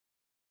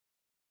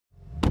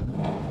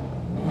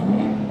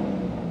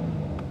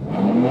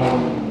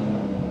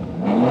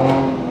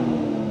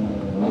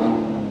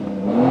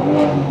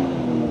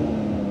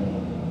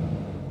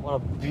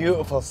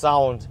beautiful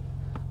sound.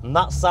 And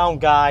that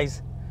sound,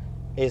 guys,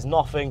 is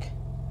nothing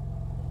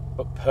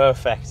but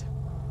perfect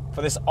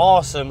for this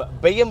awesome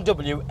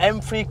BMW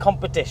M3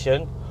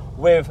 competition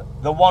with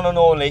the one and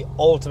only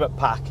Ultimate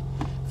Pack.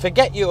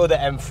 Forget your other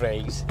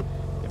M3s.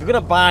 If you're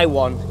gonna buy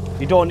one,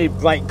 you don't need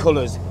bright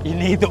colours. You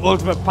need the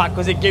Ultimate Pack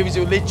because it gives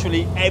you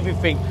literally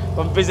everything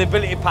from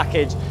visibility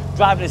package,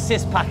 driving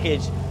assist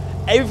package,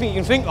 everything you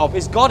can think of,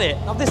 it's got it.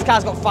 Now this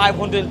car's got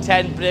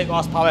 510 brake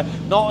horsepower,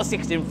 0 to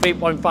 60 in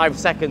 3.5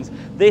 seconds.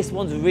 This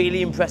one's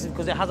really impressive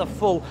because it has a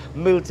full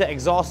Milter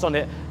exhaust on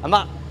it, and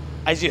that,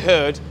 as you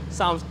heard,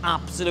 sounds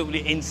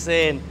absolutely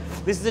insane.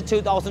 This is a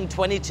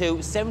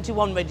 2022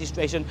 71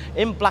 registration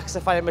in black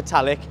sapphire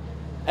metallic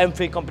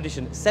M3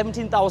 competition,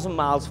 17,000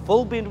 miles,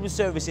 full BMW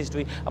service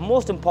history, and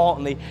most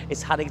importantly,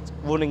 it's had its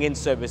running in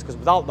service, because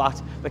without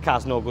that, the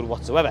car's no good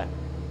whatsoever.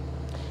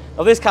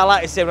 Now this car,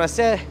 like I say, when I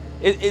say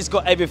it's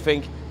got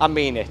everything, I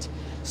mean it.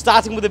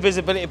 Starting with the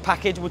visibility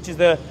package, which is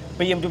the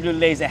BMW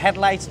laser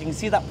headlights. You can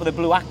see that for the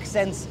blue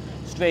accents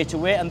straight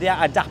away, and they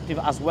are adaptive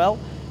as well.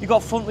 You've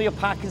got front rear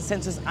parking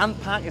sensors and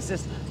park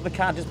assist, so the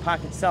car just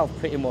parks itself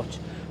pretty much.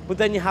 But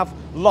then you have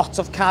lots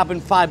of carbon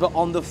fibre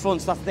on the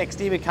front, so that's the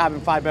exterior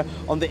carbon fibre.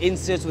 On the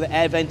inserts where the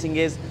air venting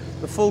is,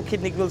 the full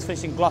kidney grills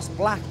finishing gloss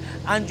black,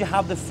 and you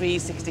have the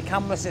 360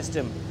 camera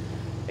system.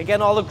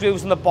 Again, all the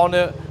grooves on the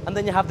bonnet, and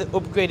then you have the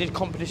upgraded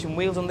competition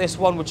wheels on this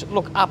one, which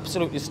look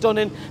absolutely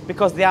stunning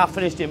because they are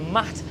finished in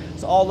matte.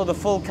 So although the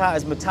full car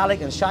is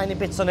metallic and shiny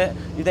bits on it,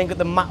 you then got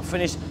the matte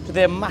finish to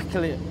the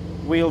immaculate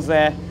wheels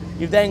there.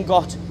 You've then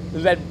got the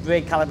red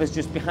brake calipers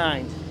just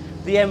behind.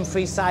 The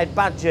M3 side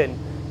badging,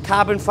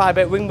 carbon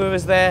fibre wing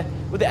mirrors there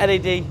with the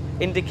LED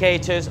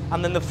indicators,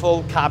 and then the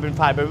full carbon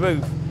fibre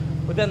roof.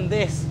 But then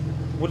this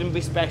wouldn't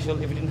be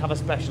special if it didn't have a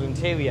special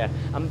interior.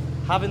 And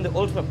having the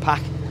Ultimate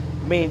Pack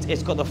means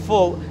it's got the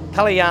full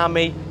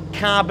Kalayami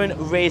carbon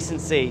racing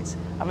seats.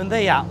 I mean,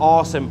 they are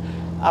awesome.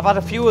 I've had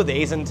a few of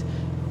these, and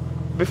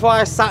before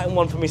I sat in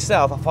one for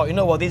myself, I thought, you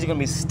know what, these are going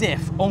to be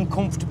stiff,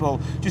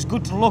 uncomfortable, just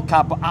good to look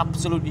at, but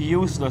absolutely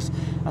useless.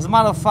 As a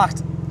matter of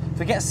fact,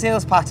 forget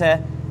sales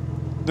patter,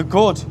 they're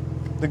good,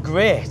 they're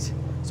great.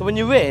 So when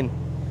you're in,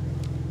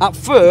 at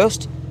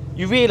first,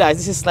 you realise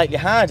this is slightly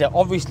harder,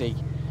 obviously,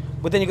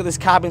 but then you've got this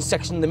carbon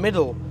section in the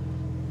middle.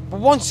 But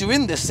once you're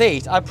in the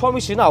seat, I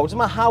promise you now, it doesn't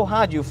matter how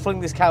hard you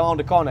fling this car around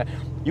the corner,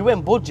 you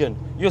ain't budging,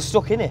 you're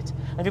stuck in it.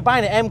 And if you're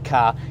buying an M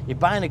car, you're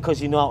buying it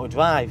because you know how to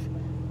drive.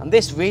 And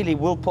this really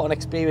will put an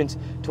experience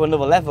to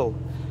another level.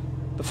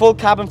 The full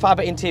carbon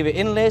fibre interior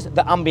inlays,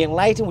 the ambient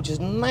lighting, which is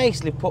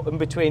nicely put in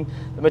between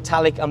the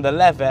metallic and the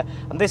leather,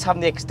 and this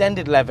having the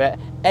extended leather,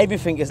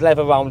 everything is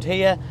leather around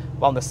here,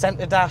 around the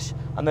centre dash,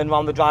 and then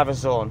around the driver's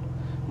zone.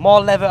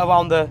 More leather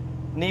around the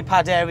knee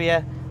pad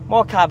area,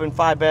 more carbon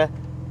fibre.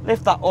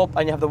 Lift that up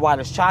and you have the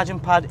wireless charging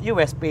pad,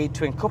 USB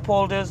twin cup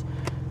holders,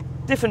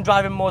 different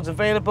driving modes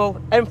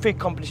available, M3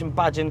 competition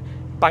badging,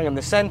 bang in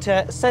the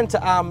centre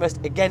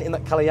armrest, again in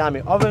that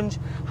Kalayami orange,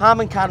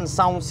 Harman Kardon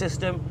sound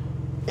system.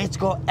 It's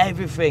got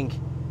everything.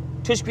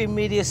 Touchscreen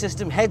media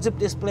system, heads-up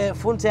display,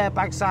 front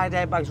airbags, side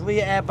airbags,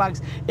 rear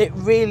airbags. It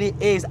really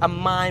is a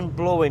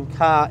mind-blowing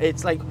car.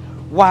 It's like,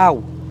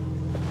 wow.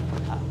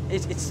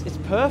 It's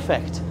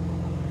perfect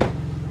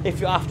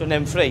if you're after an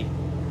M3.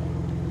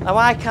 Now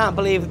I can't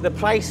believe the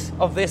price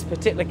of this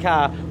particular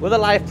car, with a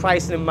live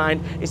pricing in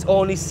mind, is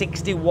only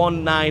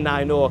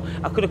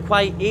 $61,990. I could have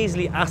quite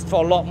easily asked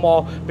for a lot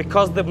more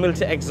because of the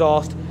Milter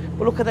exhaust,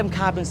 but look at them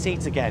carbon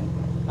seats again.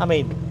 I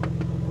mean,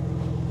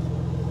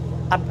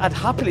 I'd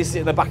happily sit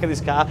in the back of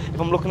this car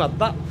if I'm looking at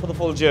that for the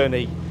full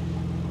journey.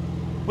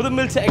 With the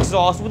Milter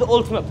exhaust, with the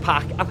Ultimate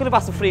Pack, I could have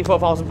asked for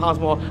 £3,000–4,000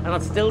 more and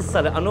I'd still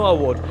sell it, I know I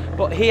would.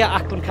 But here at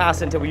Ackland Car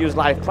Centre we use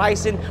live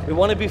pricing, we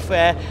want to be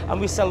fair,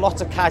 and we sell lots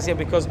of cars here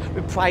because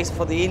we price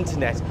for the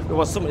internet. We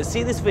want someone to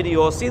see this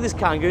video, see this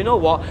car and go, you know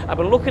what, I've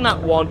been looking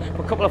at one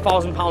for a couple of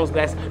 £1,000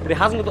 less, but it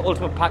hasn't got the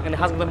Ultimate Pack and it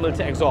hasn't got the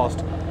Milter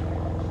exhaust.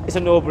 It's a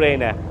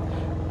no-brainer.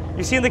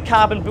 You've seen the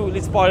carbon boot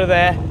lid spoiler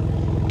there,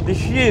 the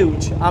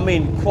huge, I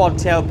mean quad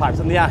tailpipes,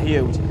 and they are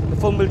huge.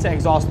 Full Milter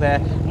exhaust there,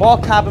 more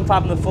carbon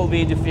fibre than the full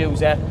rear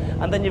diffuser,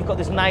 and then you've got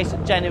this nice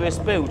generous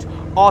boot,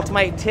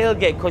 automatic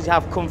tailgate because you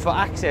have comfort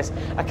access.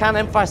 I can't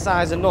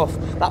emphasise enough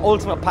that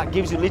Ultimate Pack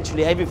gives you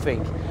literally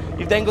everything.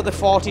 You've then got the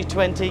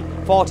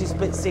 40-20, 40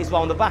 split seats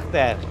around the back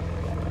there.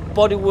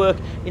 Bodywork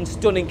in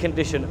stunning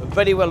condition,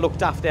 very well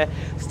looked after,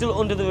 still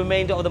under the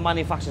remainder of the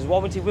manufacturer's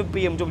warranty with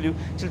BMW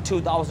till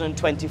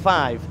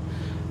 2025.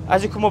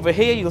 As you come over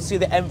here, you'll see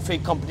the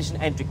M3 competition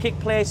entry kick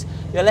plate,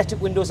 the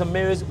electric windows and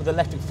mirrors with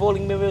electric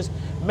folding mirrors,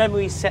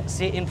 memory set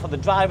seating for the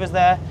drivers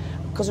there.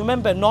 Because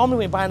remember, normally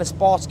when you're buying a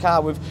sports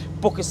car with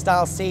bucket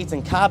style seats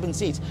and carbon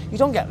seats, you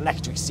don't get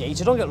electric seats,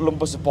 you don't get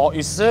lumbar support,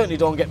 you certainly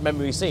don't get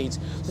memory seats.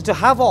 So to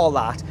have all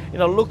that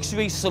in a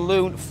luxury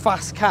saloon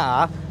fast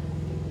car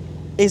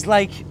is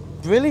like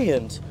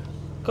brilliant.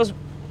 Because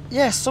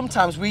yes,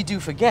 sometimes we do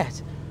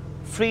forget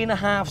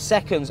 3.5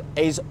 seconds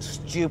is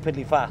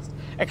stupidly fast.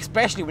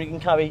 Especially when you can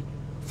carry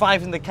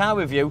 5 in the car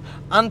with you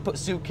and put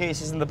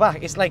suitcases in the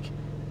back. It's like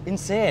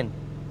insane.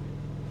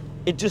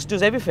 It just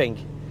does everything.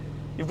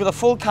 You've got the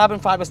full carbon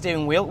fibre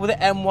steering wheel with the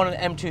M1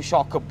 and M2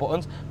 shortcut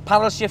buttons,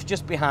 paddle shift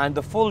just behind,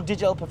 the full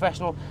digital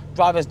professional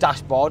driver's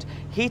dashboard,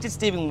 heated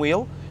steering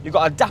wheel. You've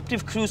got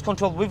adaptive cruise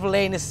control with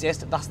lane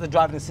assist. That's the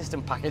driving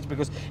assistant package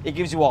because it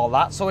gives you all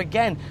that. So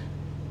again,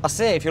 I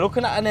say if you're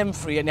looking at an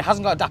M3 and it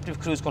hasn't got adaptive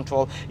cruise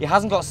control, it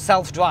hasn't got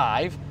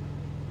self-drive,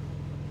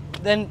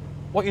 then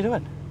what are you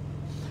doing?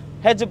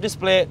 Heads-up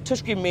display,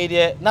 touchscreen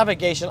media,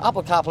 navigation,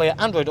 Apple CarPlay,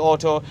 Android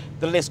Auto,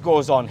 the list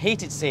goes on.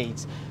 Heated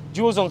seats,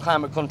 dual zone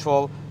climate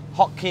control,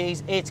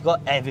 hotkeys, it's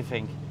got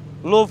everything.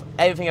 Love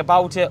everything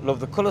about it, love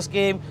the colour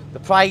scheme, the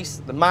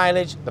price, the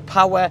mileage, the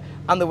power,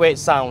 and the way it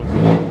sounds.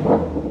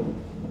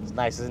 It's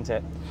nice, isn't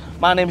it?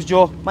 My name's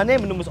Joe, my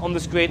name and number's on the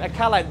screen. A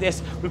car like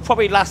this will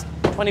probably last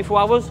 24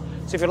 hours,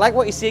 so if you like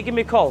what you see, give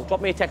me a call,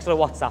 drop me a text or a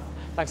WhatsApp.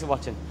 Thanks for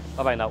watching,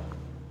 bye bye now.